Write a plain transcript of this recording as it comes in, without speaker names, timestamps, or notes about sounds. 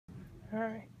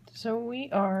Alright, so we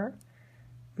are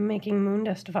making moon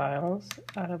dust vials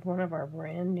out of one of our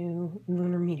brand new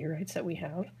lunar meteorites that we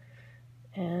have.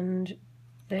 And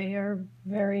they are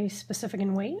very specific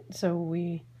in weight, so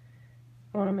we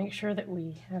want to make sure that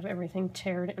we have everything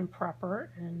tared and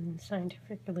proper and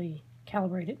scientifically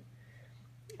calibrated.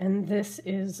 And this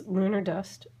is lunar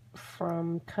dust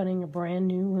from cutting a brand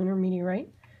new lunar meteorite,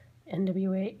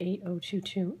 NWA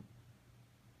 8022.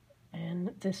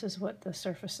 And this is what the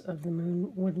surface of the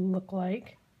moon would look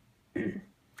like. The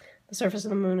surface of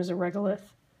the moon is a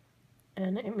regolith,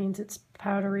 and it means it's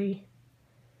powdery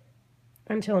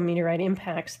until a meteorite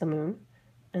impacts the moon.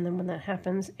 And then when that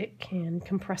happens, it can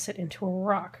compress it into a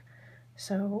rock.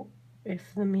 So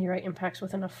if the meteorite impacts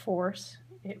with enough force,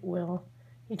 it will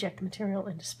eject material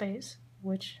into space,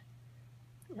 which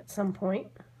at some point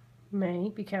may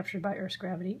be captured by Earth's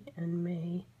gravity and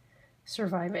may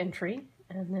survive entry,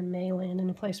 and then may land in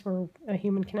a place where a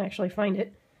human can actually find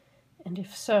it. And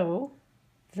if so,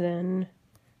 then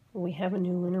we have a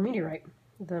new lunar meteorite.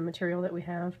 The material that we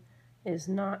have is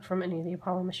not from any of the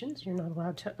Apollo missions. You're not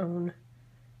allowed to own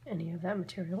any of that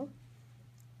material.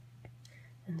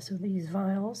 And so these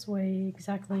vials weigh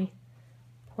exactly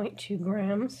 0.2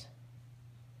 grams.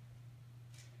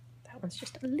 That one's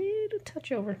just a little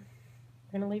touch over.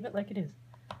 We're going to leave it like it is.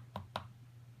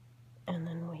 And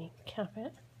then we cap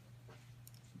it.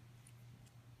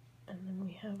 And then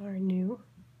we have our new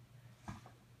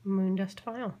moon dust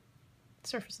vial,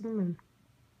 surface of the moon.